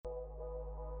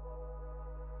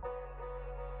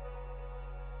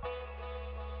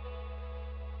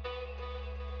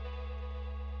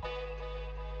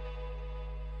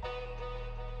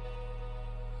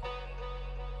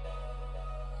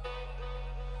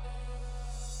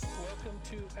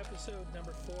to episode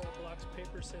number 4 of Blocks,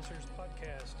 Paper, Scissors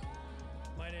podcast.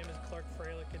 My name is Clark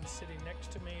Freilich, and sitting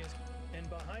next to me and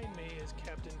behind me is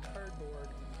Captain Cardboard,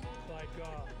 Clyde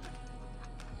Goff.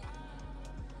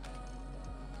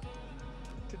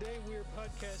 Today we are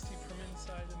podcasting from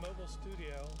inside the mobile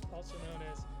studio, also known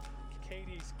as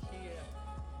Katie's Kia.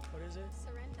 What is it?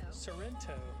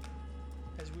 Sorrento.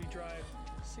 As we drive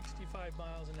 65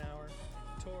 miles an hour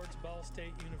towards Ball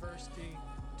State University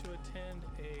to attend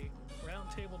a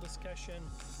roundtable discussion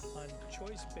on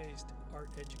choice-based art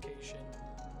education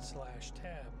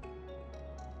 /TAB.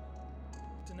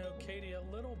 To know Katie a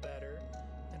little better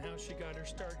and how she got her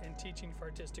start in teaching for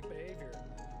artistic behavior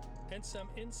and some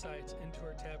insights into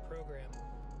her TAB program.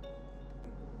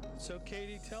 So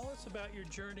Katie, tell us about your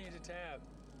journey to TAB.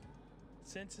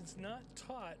 Since it's not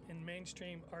taught in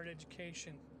mainstream art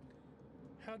education,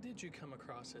 how did you come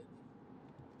across it?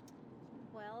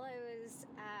 Well, I was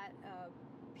at a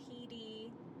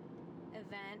PD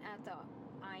event at the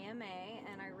IMA,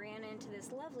 and I ran into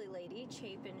this lovely lady,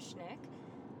 Chapin Schnick,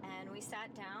 and we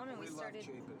sat down and we started... Love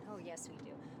Chapin. Oh, yes, we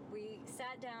do. We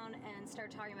sat down and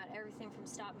started talking about everything from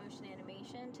stop-motion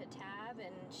animation to TAB,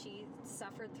 and she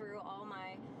suffered through all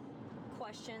my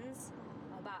questions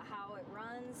about how it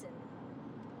runs and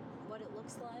what it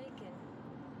looks like, and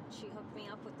she hooked me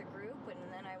up with the group, and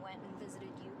then I went and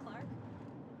visited you, Clark.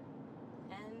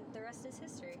 And the rest is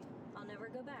history. I'll never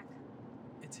go back.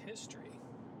 It's history.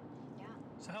 Yeah.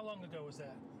 So how long ago was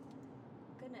that?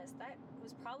 Goodness, that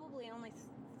was probably only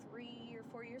 3 or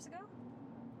 4 years ago.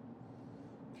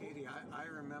 Katie, I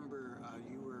remember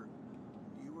you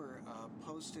were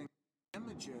posting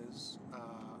images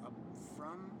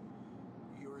from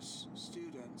your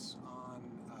students on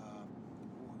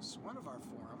one of our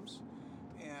forums,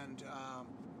 and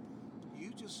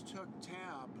you just took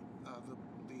TAB,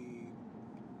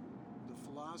 the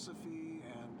philosophy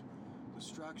and the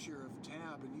structure of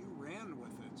TAB, and you ran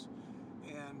with it,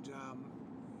 and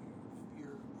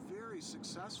you're very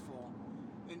successful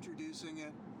introducing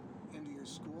it into your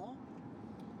school.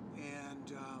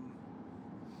 And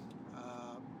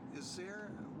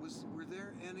were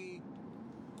there any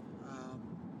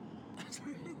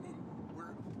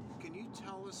can you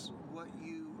tell us what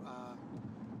you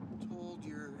told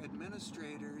your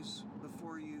administrators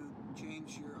before you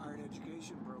changed your art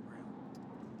education program?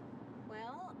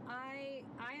 Well, I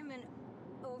am an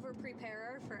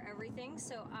over-preparer for everything,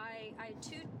 so I had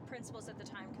 2 principals at the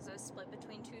time because I was split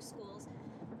between 2 schools,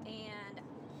 and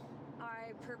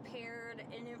I prepared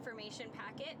an information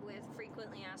packet with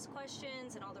frequently asked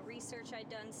questions and all the research I'd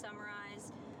done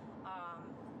summarized,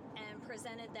 and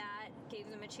presented that, gave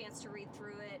them a chance to read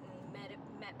through it, and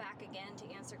met back again to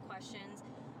answer questions.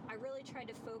 I really tried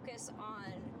to focus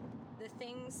on the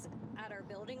things at our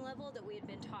building level that we had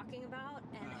been talking about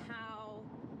and how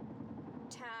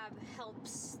TAB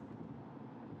helps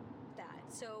that.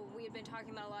 So we had been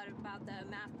talking about a lot about the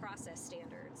math process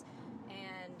standards,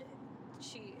 and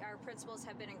our principals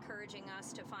have been encouraging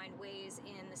us to find ways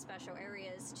in the special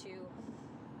areas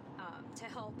to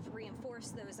help reinforce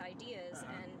those ideas,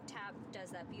 and TAB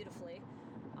does that beautifully.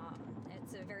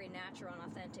 It's a very natural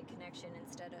and authentic connection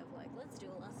instead of like, let's do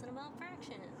a lesson about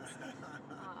fractions.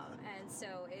 And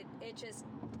so it just,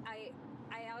 I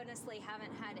honestly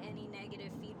haven't had any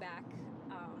negative feedback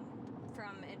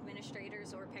from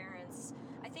administrators or parents.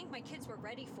 I think my kids were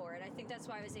ready for it. I think that's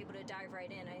why I was able to dive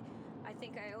right in. I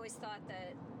think I always thought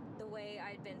that the way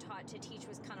I'd been taught to teach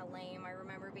was kind of lame. I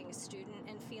remember being a student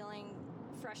and feeling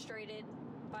frustrated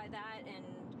by that, and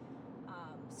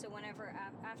so whenever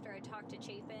after I talked to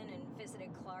Chapin and visited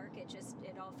Clark, it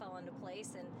all fell into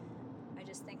place, and I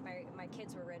just think my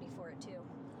kids were ready for it too.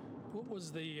 What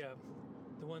was the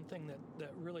one thing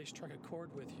that really struck a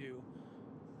chord with you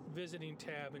visiting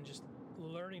TAB and just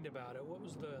learning about it? What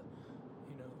was the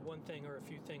one thing or a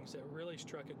few things that really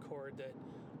struck a chord that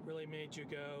really made you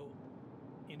go,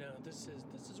 this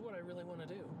is what I really want to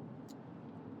do?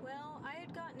 Well, I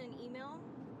had gotten an email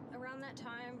around that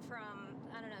time from,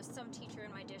 some teacher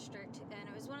in my district, and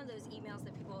it was one of those emails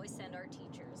that people always send art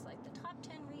teachers, like the top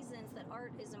 10 reasons that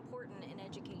art is important in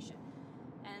education.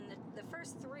 And the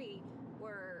first 3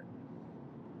 were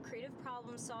creative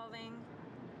problem solving,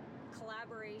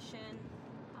 collaboration,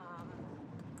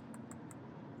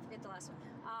 forget the last one.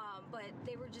 But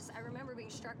they were I remember being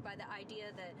struck by the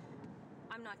idea that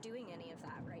I'm not doing any of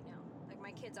that right now. Like,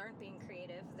 my kids aren't being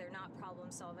creative, they're not problem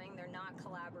solving, they're not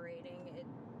collaborating.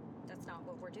 That's not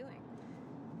what we're doing.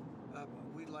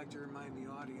 We'd like to remind the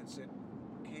audience that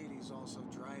Katie's also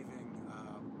driving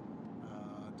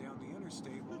down the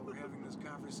interstate while we're having this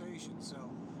conversation. So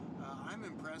I'm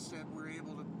impressed that we're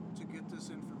able to get this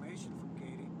information from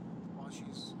Katie while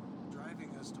she's driving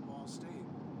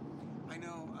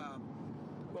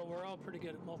Well, we're all pretty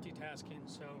good at multitasking,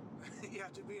 so. You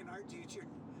have to be an art teacher,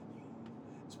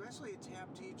 especially a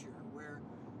tap teacher, where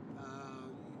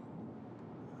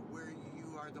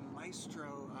you are the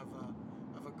maestro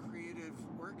of a creative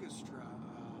orchestra,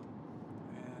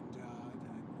 and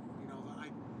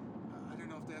I don't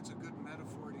know if that's a good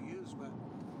metaphor to use, but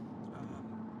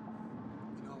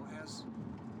as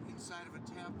inside of a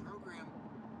tap program,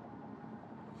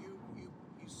 you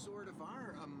sort of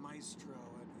are a maestro,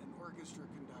 an orchestra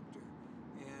conductor,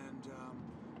 and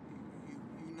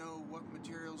you know what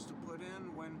materials to put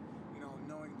in when,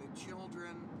 knowing the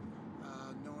children,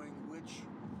 knowing which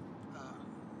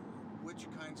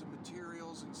kinds of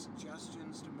materials and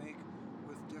suggestions to make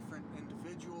with different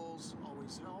individuals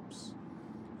always helps,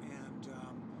 and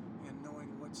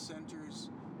knowing what centers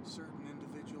certain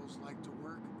individuals like to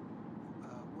work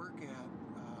at.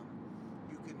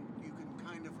 You can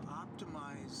kind of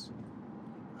optimize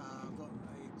a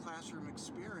classroom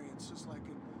experience, just like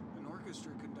an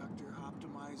orchestra conductor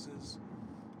optimizes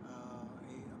a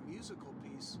musical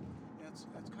piece. That's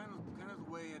kind of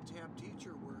the way a tap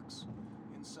teacher works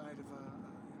inside of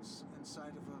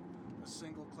a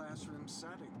single classroom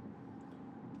setting.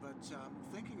 But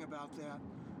thinking about that,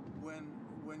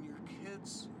 when your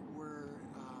kids were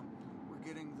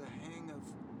getting the hang of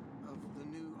the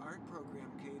new art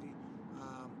program, Katie,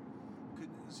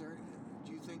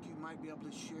 do you think you might be able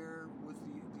to share with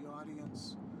the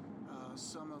audience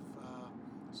some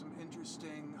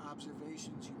interesting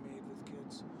observations you made with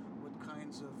kids? What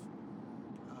kinds of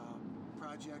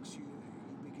projects you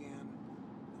began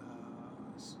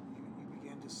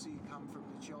to see come from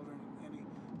the children? Any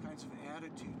kinds of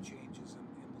attitude changes in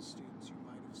the students you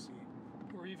might have seen?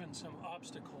 Or even some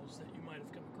obstacles that you might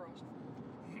have come across?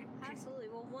 Absolutely.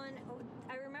 Well,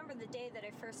 I remember the day that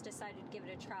I first decided to give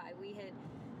it a try.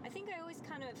 I think I always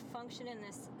kind of function in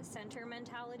this center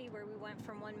mentality where we went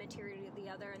from one material to the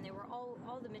other, and they were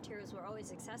all the materials were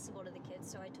always accessible to the kids.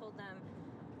 So I told them,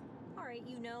 all right,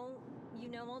 you know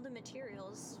all the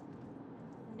materials,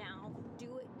 now do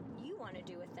what you want to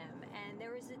do with them. And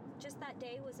there was just that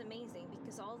day was amazing,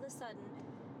 because all of a sudden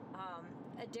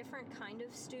a different kind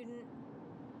of student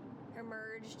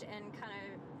emerged and kind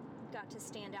of got to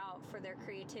stand out for their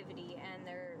creativity and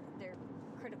their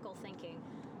critical thinking.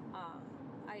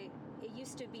 It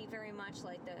used to be very much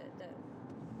like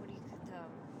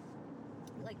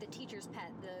like the teacher's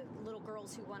pet, the little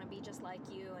girls who want to be just like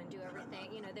you and do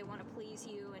everything. They want to please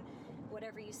you, and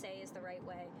whatever you say is the right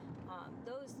way.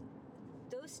 Those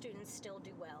students still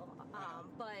do well,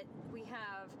 but we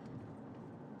have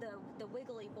the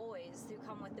wiggly boys who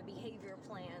come with the behavior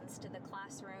plans to the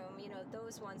classroom,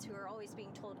 those ones who are always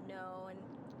being told no, and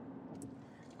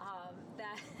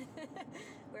that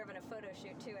we're having a photo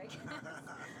shoot too, I guess.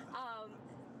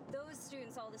 Those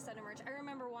students all of a sudden emerge. I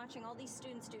remember watching all these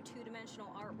students do two-dimensional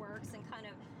artworks and kind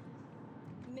of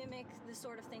mimic the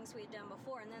sort of things we had done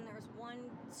before. And then there was one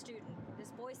student,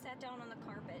 this boy sat down on the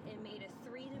carpet and made a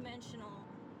three-dimensional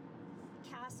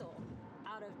castle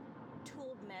out of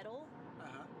tooled metal.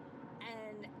 Uh-huh.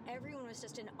 And everyone was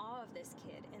just in awe of this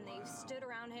kid, and they stood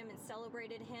around him and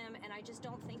celebrated him, and I just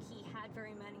don't think he had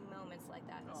very many moments like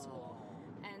that in school.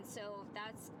 And so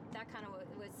that kind of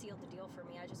what sealed the deal for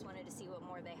me. I just wanted to see what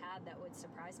more they had that would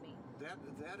surprise me. That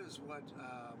is what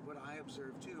I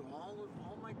observed too.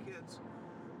 All my kids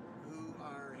who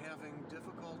are having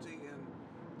difficulty in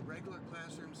regular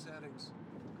classroom settings,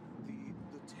 the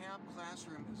TAB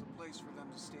classroom is a place for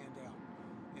them to stand out.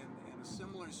 And a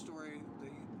similar story to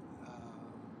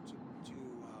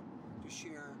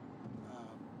share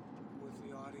with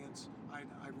the audience. I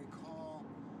recall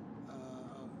a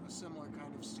similar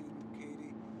kind of student,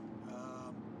 Katie,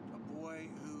 a boy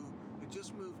who had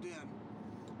just moved in,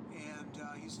 and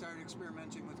he started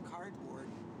experimenting with cardboard,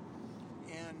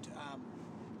 and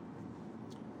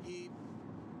he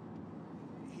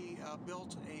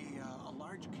built a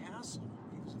large castle.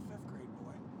 He was a fifth grade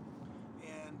boy,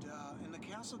 and the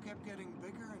castle kept getting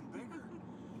bigger and bigger,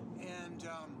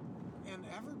 and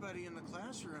everybody in the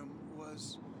classroom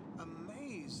was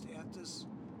amazed at this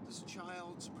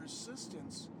child's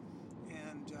persistence,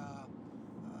 and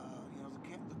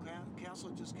the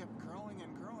castle just kept growing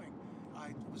and growing.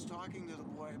 I was talking to the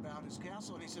boy about his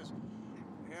castle, and he says,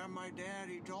 "Yeah, my dad,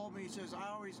 he told me, he says, I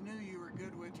always knew you were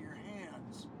good with your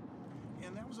hands."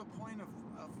 And that was a point of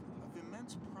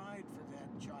immense pride for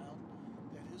that child,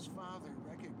 that his father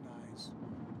recognized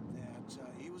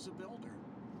that he was a builder,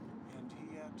 and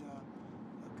he had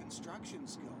construction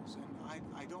skills. And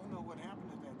I don't know what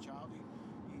happened to that child.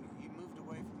 He moved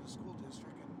away from the school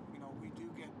district, and we do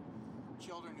get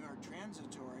children who are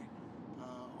transitory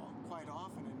quite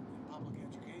often in public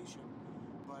education,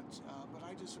 but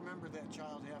I just remember that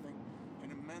child having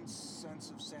an immense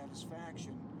sense of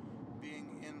satisfaction being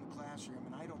in the classroom,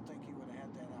 and I don't think he would have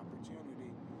had that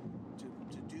opportunity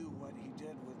to do what he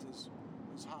did with his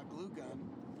hot glue gun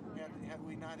had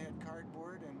we not had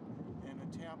cardboard and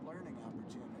a tab learning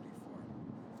opportunity for him.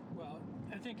 Well,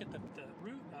 I think at the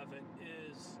root of it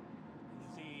is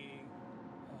the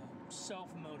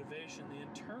self-motivation, the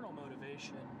internal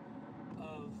motivation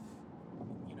of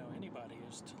anybody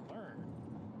is to learn,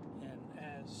 and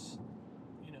as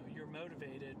you're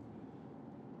motivated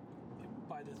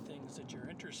by the things that you're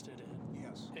interested in.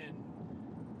 Yes. And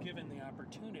given the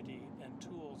opportunity and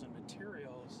tools and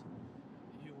materials,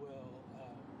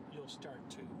 you'll start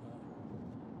to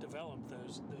develop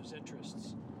those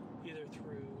interests either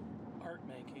through art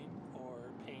making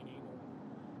or painting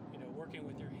or working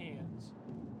with your hands.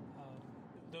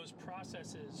 Those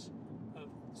processes of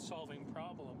solving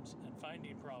problems and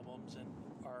finding problems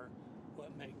are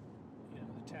what make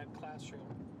the TAB classroom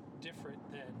different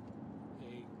than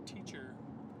a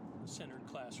teacher-centered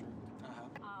classroom.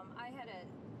 I had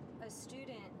a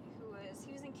student who was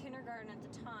in kindergarten at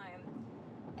the time,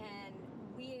 and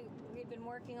we had been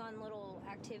working on little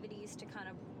activities to kind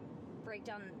of break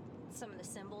down some of the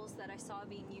symbols that I saw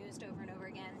being used over and over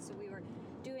again. So we were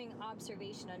doing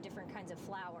observation on different kinds of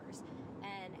flowers,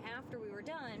 and after we were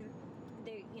done,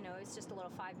 it was just a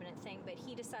little 5-minute thing, but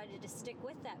he decided to stick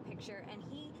with that picture, and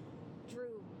he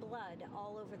drew blood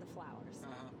all over the flowers.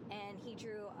 And he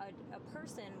drew a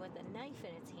person with a knife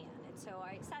in its hand. And so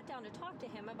I sat down to talk to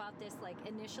him about this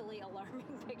initially alarming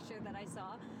picture that I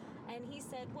saw, and he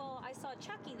said, well, I saw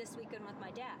Chucky this weekend with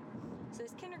my dad. So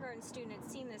this kindergarten student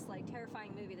had seen this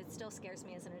terrifying movie that still scares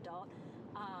me as an adult,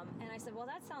 and I said, well,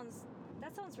 that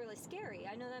sounds really scary.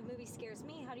 I know that movie scares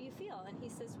me. How do you feel? And he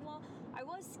says, well, I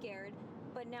was scared,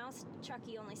 but now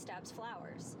Chucky only stabs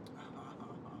flowers.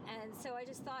 And so I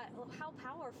just thought, well, how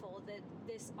powerful that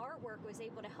this artwork was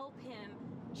able to help him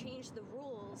change the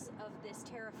rules of this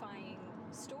terrifying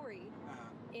story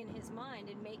in his mind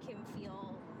and make him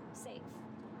feel safe.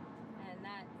 And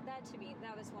that to me,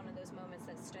 that was one of those moments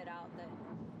that stood out.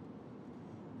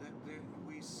 That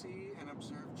we see and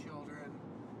observe children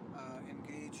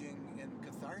engaging in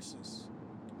catharsis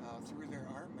through their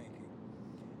art making.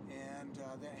 And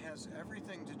that has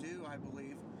everything to do, I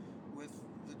believe, with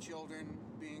the children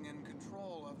being in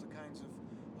control of the kinds of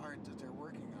art that they're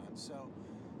working on. So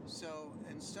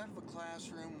instead of a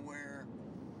classroom where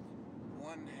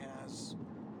one has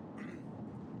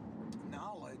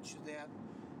knowledge that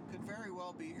could very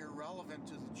well be irrelevant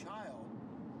to the child,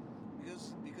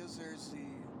 because there's the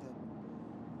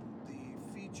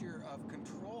feature of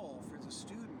control for the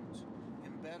student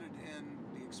embedded in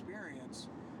the experience,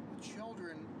 the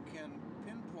children can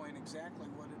pinpoint exactly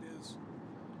what it is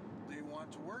they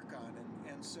want to work on,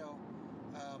 and so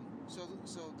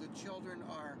the children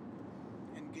are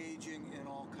engaging in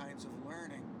all kinds of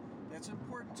learning that's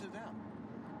important to them,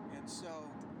 and so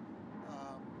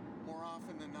more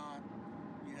often than not,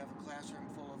 you have a classroom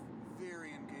full of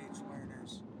very engaged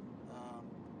learners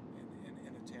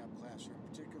in a TAB classroom,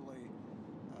 particularly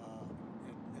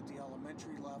at the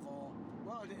elementary level,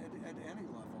 well, at any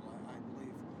level, I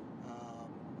believe,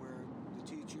 where the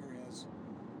teacher has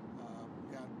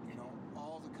got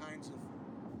all the kinds of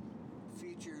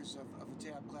features of a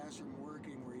TAB classroom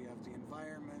working, where you have the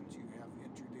environment, you have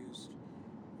introduced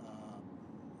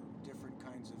different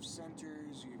kinds of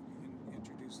centers, you've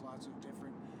introduced lots of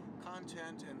different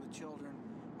content, and the children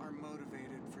are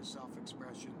motivated for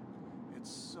self-expression.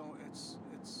 It's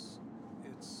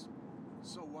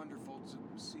so wonderful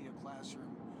to see a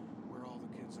classroom where all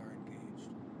the kids are engaged.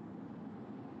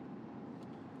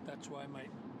 That's why my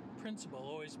principal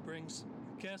always brings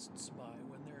guests by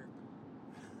when they're,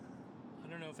 I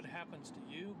don't know if it happens to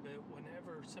you, but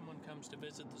whenever someone comes to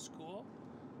visit the school,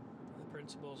 the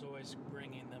principal is always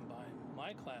bringing them by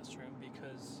my classroom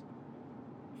because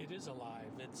it is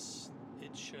alive.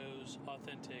 It shows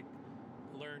authentic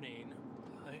learning,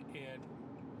 and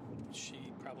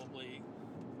she probably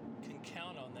can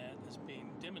count on that as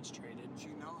being demonstrated. She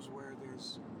knows where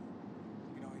there's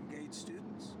engaged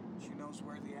students. She knows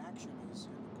where the action is.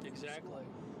 Exactly.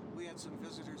 We had some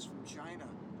visitors from China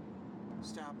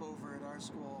stop over at our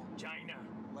school. China.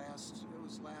 It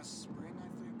was last spring, I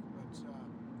think. But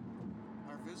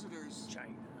our visitors,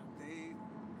 China, they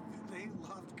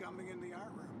loved coming in the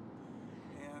art room,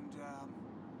 and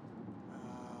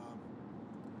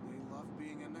they loved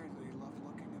being in there. They loved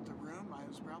looking at the room. It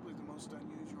was probably the most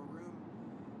unusual room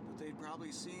that they'd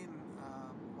probably seen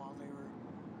while they were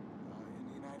in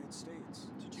the United States.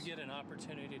 Did you get an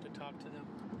opportunity to talk to them?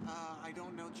 I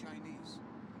don't know Chinese.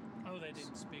 Oh, they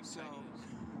didn't speak Chinese.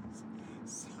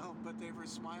 So, but they were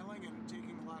smiling and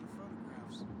taking a lot of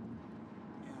photographs,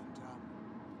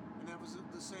 and that was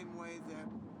the same way that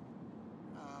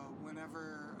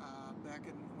whenever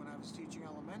when I was teaching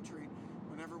elementary,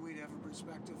 whenever we'd have a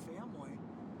prospective family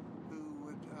who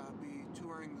would be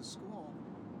touring the school,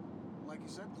 like you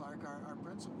said, Clark, our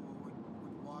principal would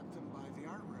walk them by the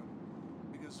art room,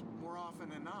 because more often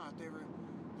than not,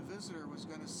 the visitor was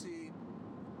going to see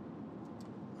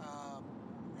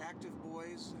active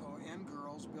boys and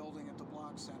girls building at the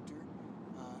block center,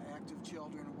 active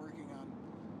children working on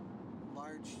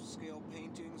large-scale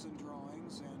paintings and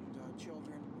drawings, and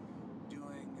children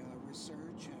doing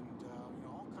research and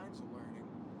all kinds of learning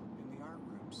in the art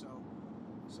room. So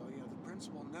yeah, the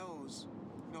principal knows,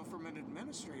 from an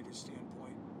administrator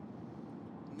standpoint,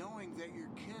 knowing that your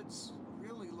kids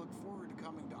really look forward to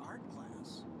coming to art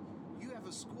class. You have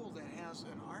a school that has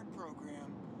an art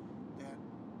program that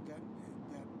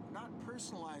not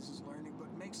personalizes learning,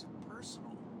 but makes it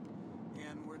personal,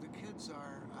 and where the kids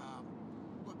are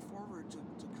look forward to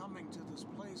coming to this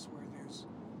place where there's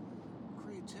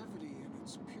creativity in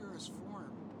its purest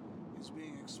form is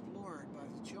being explored by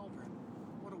the children.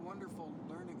 What a wonderful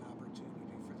learning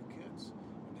opportunity for the kids,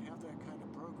 and to have that kind of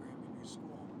program in your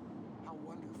school. How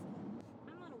wonderful.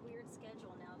 I'm on a weird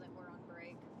schedule now that we're on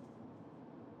break.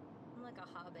 I'm like a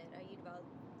hobbit. I eat about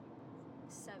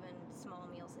 7 small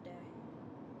meals a day.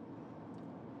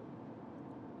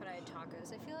 But I had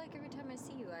tacos. I feel like every time I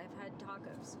see you, I've had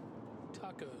tacos.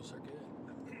 Tacos are good.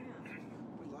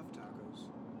 We love tacos.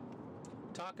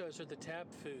 Tacos are the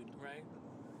tab food, right?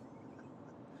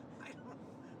 I don't.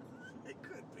 It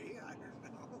could be. I don't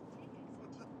know.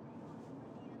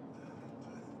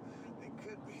 It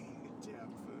could be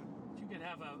tab food. You could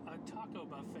have a taco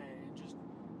buffet and just,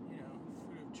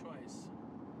 food of choice.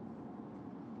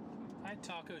 I had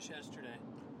tacos yesterday.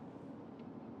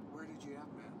 Where did you have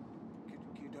them at?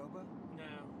 Qdoba?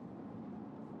 No.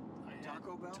 I had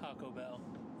Taco Bell? Taco Bell.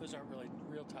 Those aren't really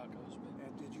real tacos,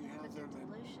 but Did you have But they're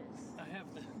them at delicious. I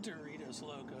have the Doritos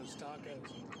Locos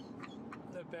tacos.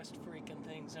 The best freaking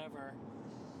things ever.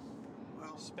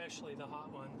 Well, Especially the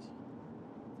hot ones.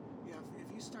 yeah,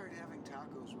 if you start having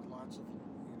tacos with lots of,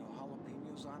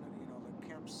 jalapenos on it, the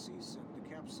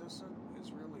capsaicin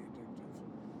is really addictive.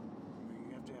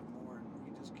 You have to have more, and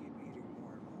you just keep eating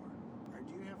more and more.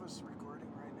 Do you have us recording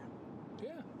right now?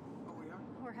 Yeah. Oh, we are?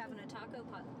 We're having a taco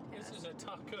podcast. This is a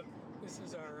taco. This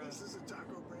is our This is a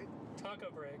taco break.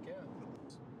 taco break, yeah.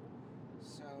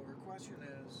 So her question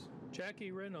is,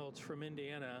 Jackie Reynolds from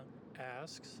Indiana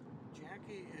asks,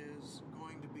 Jackie is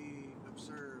going to be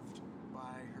observed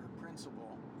by her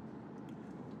principal,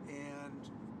 and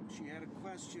she had a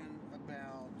question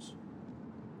about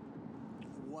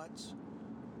what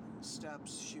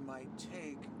steps she might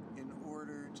take in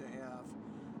order to have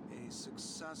a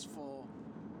successful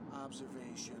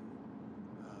observation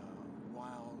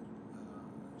while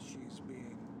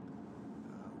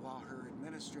while her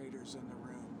administrator's in the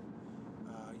room,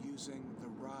 using the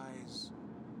RISE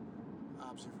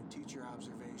teacher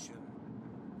observation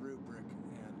rubric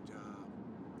and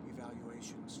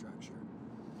evaluation structure.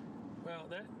 well,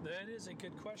 that is a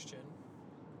good question.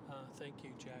 Thank you,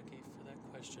 Jackie, for that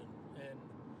question. And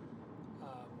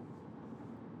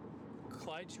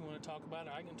Clyde, you want to talk about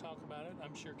it? I can talk about it.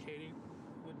 I'm sure Katie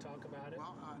would talk about it.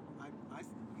 Well,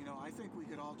 I think we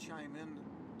could all chime in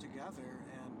together,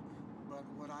 but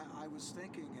what I was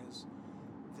thinking is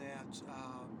that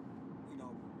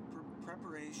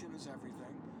preparation is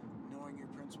everything. Knowing your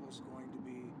principal's going to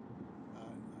be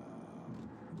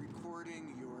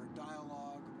recording your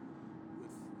dialogue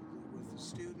with the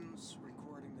students,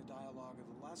 recording the dialogue of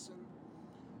the lesson.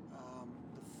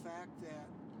 The fact that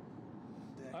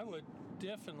I would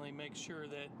definitely make sure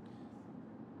that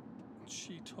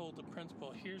she told the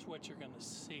principal, here's what you're going to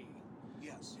see.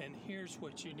 Yes. And here's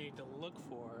what you need to look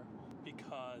for,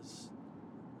 because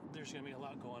there's going to be a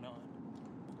lot going on.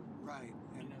 Right.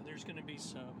 And There's going to be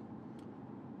some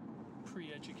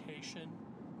pre-education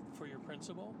for your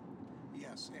principal.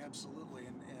 yes, absolutely.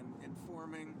 And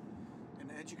informing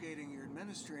and educating your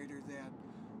administrator that,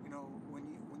 when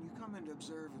you come in to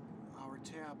observe our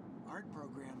TAB art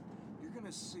program, you're going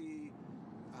to see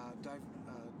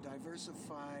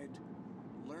diversified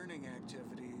learning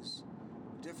activities,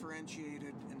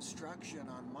 differentiated instruction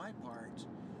on my part,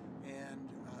 and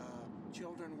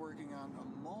children working on a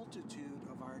multitude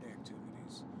of art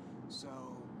activities. So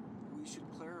we should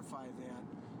clarify that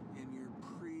in your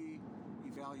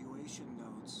pre-evaluation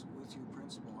notes with your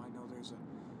principal. I know there's a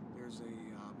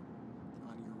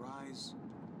on your RISE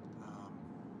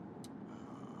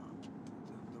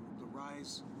the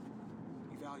RISE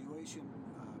evaluation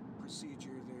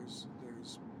procedure. There's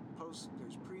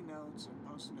there's pre-notes and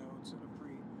post-notes and a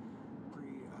pre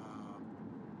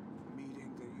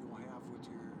meeting that you'll have with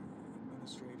your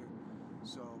administrator.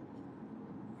 So,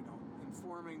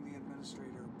 informing the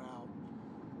administrator about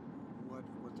what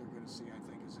they're going to see, I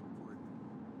think, is important.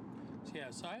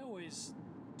 So I always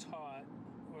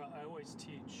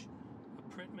teach a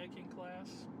printmaking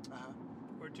class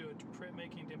or do a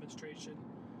printmaking demonstration,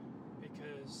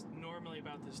 because normally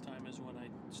about this time is when I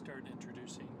start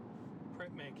introducing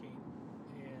printmaking,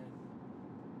 and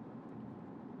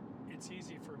it's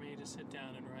easy for me to sit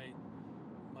down and write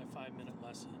my 5-minute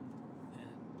lesson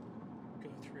and go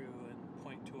through and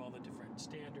point to all the different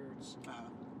standards,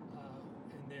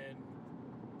 and then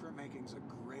printmaking's a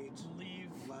great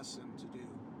lesson to do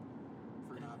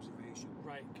for an observation.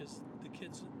 Right, because the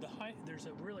kids, there's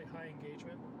a really high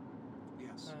engagement.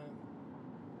 Yes.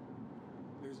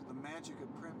 There's the magic of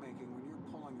printmaking when you're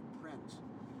pulling a print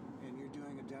and you're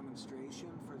doing a demonstration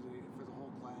for the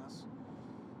whole class.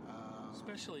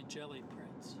 Especially jelly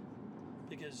prints,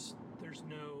 because there's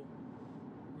no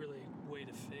really way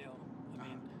to fail. I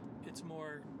mean, it's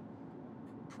more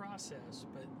process,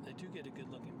 but they do get a good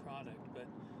looking product, but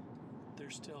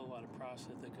there's still a lot of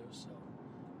process that goes.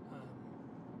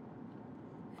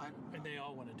 And they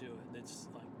all want to do it. It's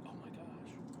like, oh my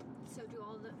gosh. So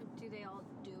do they all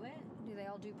do it? Do they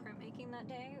all do printmaking that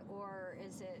day, or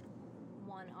is it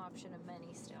one option of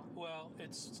many still? Well,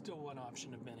 it's still one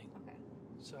option of many. Okay.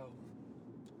 So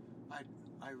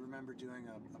I remember doing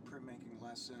a printmaking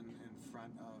lesson in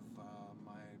front of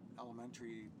my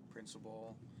elementary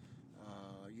principal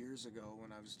years ago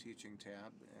when I was teaching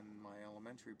TAB in my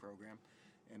elementary program,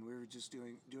 and we were just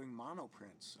doing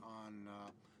monoprints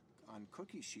on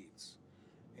cookie sheets,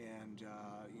 and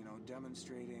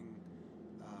demonstrating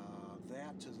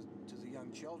that to the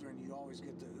young children. You always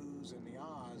get the oohs and the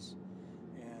ahs,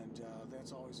 and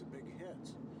that's always a big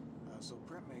hit. So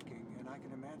printmaking, and I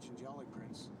can imagine jelly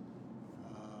prints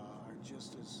are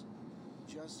just as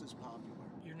popular.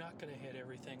 You're not going to hit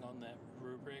everything on that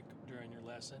rubric during your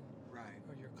lesson, right,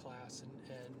 or your class, and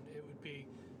it would be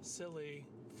silly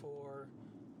for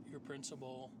your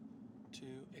principal to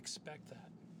expect that.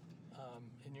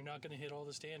 And you're not going to hit all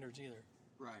the standards either.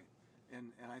 Right,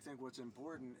 and I think what's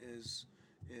important is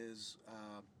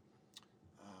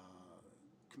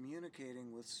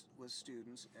communicating with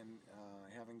students and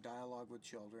having dialogue with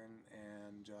children,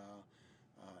 and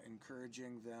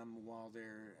encouraging them while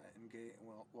they're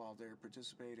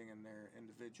participating in their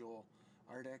individual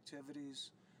art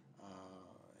activities,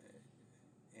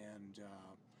 and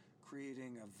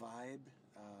creating a vibe,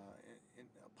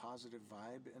 a positive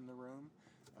vibe in the room.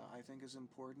 I think is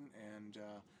important, and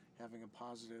having a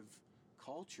positive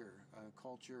culture, a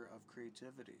culture of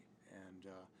creativity, and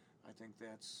I think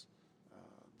that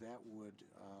would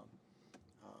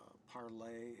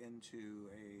parlay into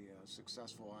a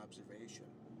successful observation.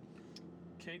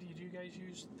 Katie, do you guys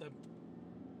use the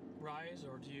RISE,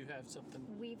 or do you have something?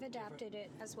 We've adapted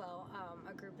it as well.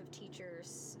 A group of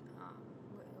teachers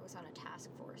was on a task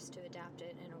force to adapt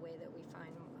it in a way that we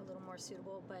find a little more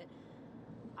suitable, but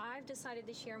I've decided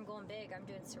this year I'm going big. I'm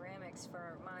doing ceramics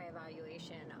for my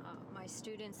evaluation. My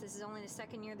students, this is only the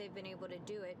second year they've been able to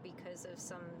do it because of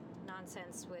some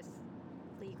nonsense with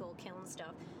legal kiln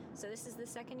stuff. So this is the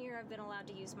second year I've been allowed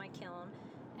to use my kiln.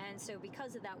 And so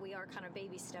because of that, we are kind of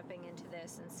baby stepping into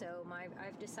this. And so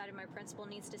I've decided my principal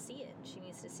needs to see it. She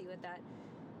needs to see what that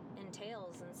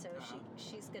entails. And so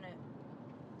she's going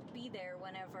to be there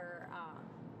whenever...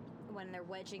 when they're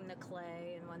wedging the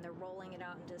clay and when they're rolling it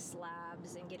out into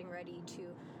slabs and getting ready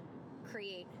to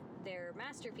create their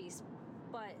masterpiece.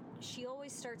 But she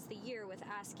always starts the year with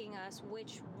asking us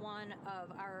which one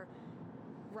of our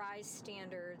RISE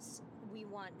standards we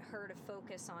want her to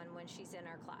focus on when she's in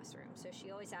our classroom. So she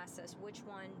always asks us, which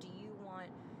one do you want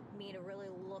me to really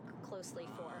look closely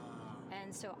for?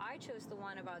 And so I chose the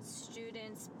one about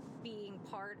students being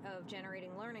part of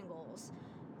generating learning goals.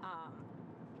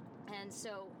 And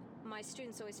so my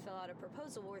students always fill out a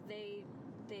proposal where they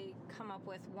come up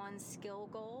with one skill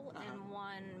goal and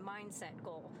one mindset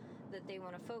goal that they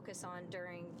want to focus on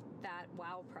during that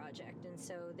WOW project. And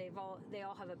so they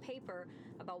all have a paper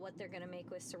about what they're going to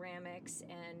make with ceramics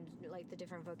and like the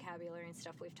different vocabulary and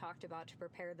stuff we've talked about to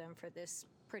prepare them for this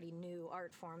pretty new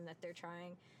art form that they're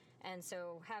trying. And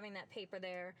so having that paper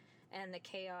there and the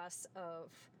chaos of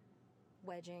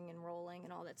wedging and rolling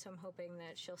and all that, so I'm hoping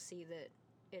that she'll see that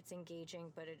it's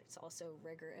engaging, but it's also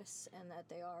rigorous, and that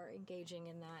they are engaging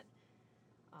in that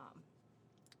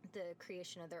the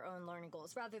creation of their own learning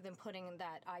goals, rather than putting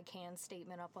that I can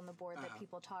statement up on the board that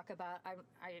people talk about.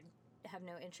 I have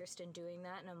no interest in doing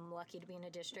that, and I'm lucky to be in a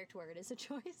district where it is a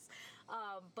choice.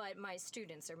 But my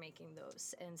students are making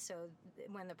those, and so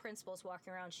when the principal's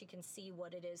walking around, she can see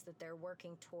what it is that they're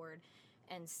working toward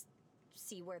and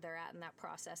see where they're at in that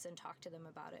process and talk to them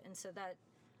about it. And so that,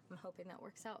 I'm hoping that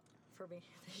works out for me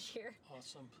this year.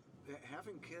 Awesome.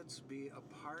 Having kids be a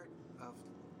part of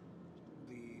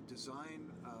the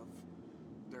design of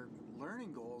their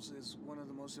learning goals is one of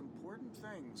the most important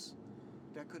things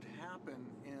that could happen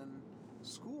in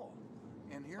school.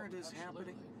 And here it is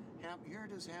absolutely. Here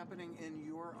it is happening in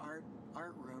your art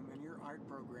room, in your art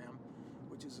program,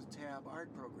 which is a TAB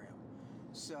art program.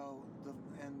 So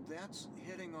and that's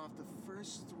hitting off the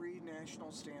first 3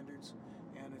 national standards.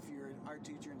 And if you're an art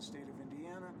teacher in the state of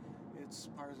Indiana, it's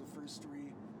part of the first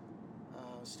 3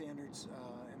 standards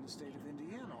in the state of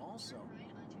Indiana also.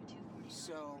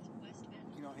 So,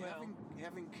 you know,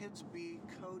 having kids be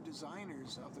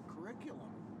co-designers of the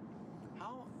curriculum,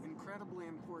 how incredibly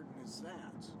important is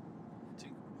that?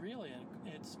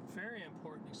 It's very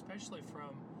important, especially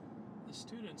from the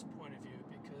student's point of view,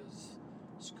 because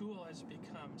school has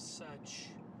become such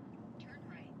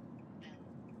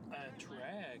a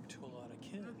drag to a lot of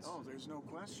kids. Oh, there's no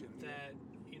question. That,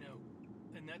 you know,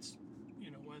 and that's, you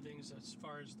know, one of the things as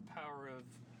far as the power of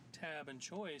TAB and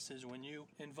choice is when you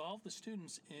involve the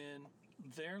students in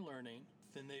their learning,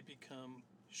 then they become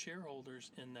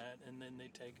shareholders in that, and then they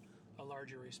take a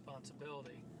larger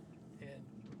responsibility. And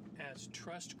as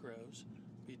trust grows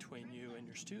between you and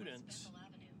your students,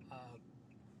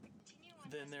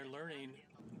 then their learning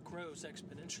grows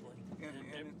exponentially.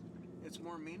 And it's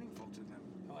more meaningful to them.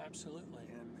 Oh, absolutely.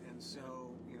 And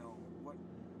so, you know,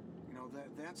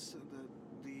 that's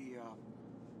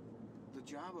the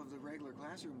job of the regular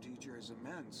classroom teacher is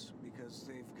immense, because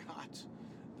they've got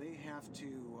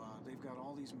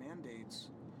all these mandates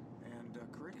and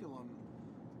curriculum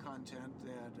content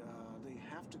that they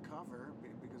have to cover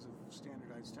because of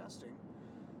standardized testing,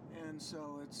 and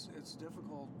so it's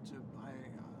difficult to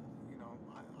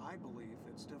I believe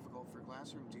it's difficult for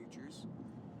classroom teachers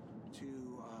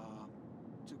to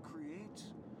create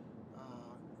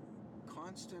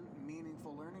constant,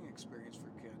 meaningful learning experience for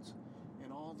kids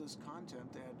and all this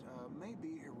content that may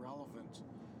be irrelevant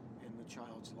in the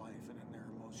child's life and in their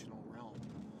emotional realm.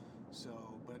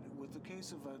 So, but with the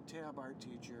case of a TAB art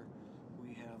teacher,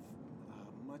 we have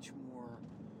much more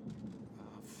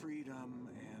freedom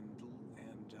and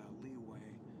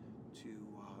leeway to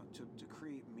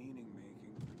create meaning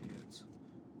making for kids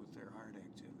with their art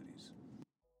activities.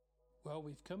 Well,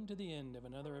 we've come to the end of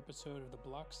another episode of the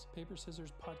Blocks, Paper,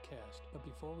 Scissors podcast. But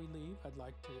before we leave, I'd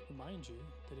like to remind you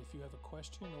that if you have a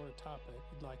question or a topic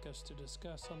you'd like us to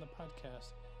discuss on the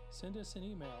podcast, send us an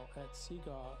email at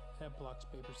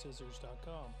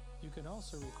segaw@blockspaperscissors.com. You can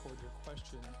also record your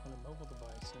question on a mobile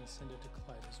device and send it to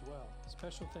Clyde as well. A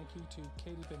special thank you to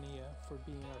Katie Bonilla for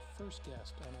being our first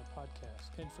guest on our podcast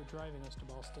and for driving us to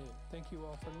Ball State. Thank you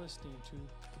all for listening to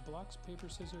the Blocks, Paper,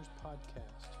 Scissors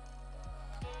podcast.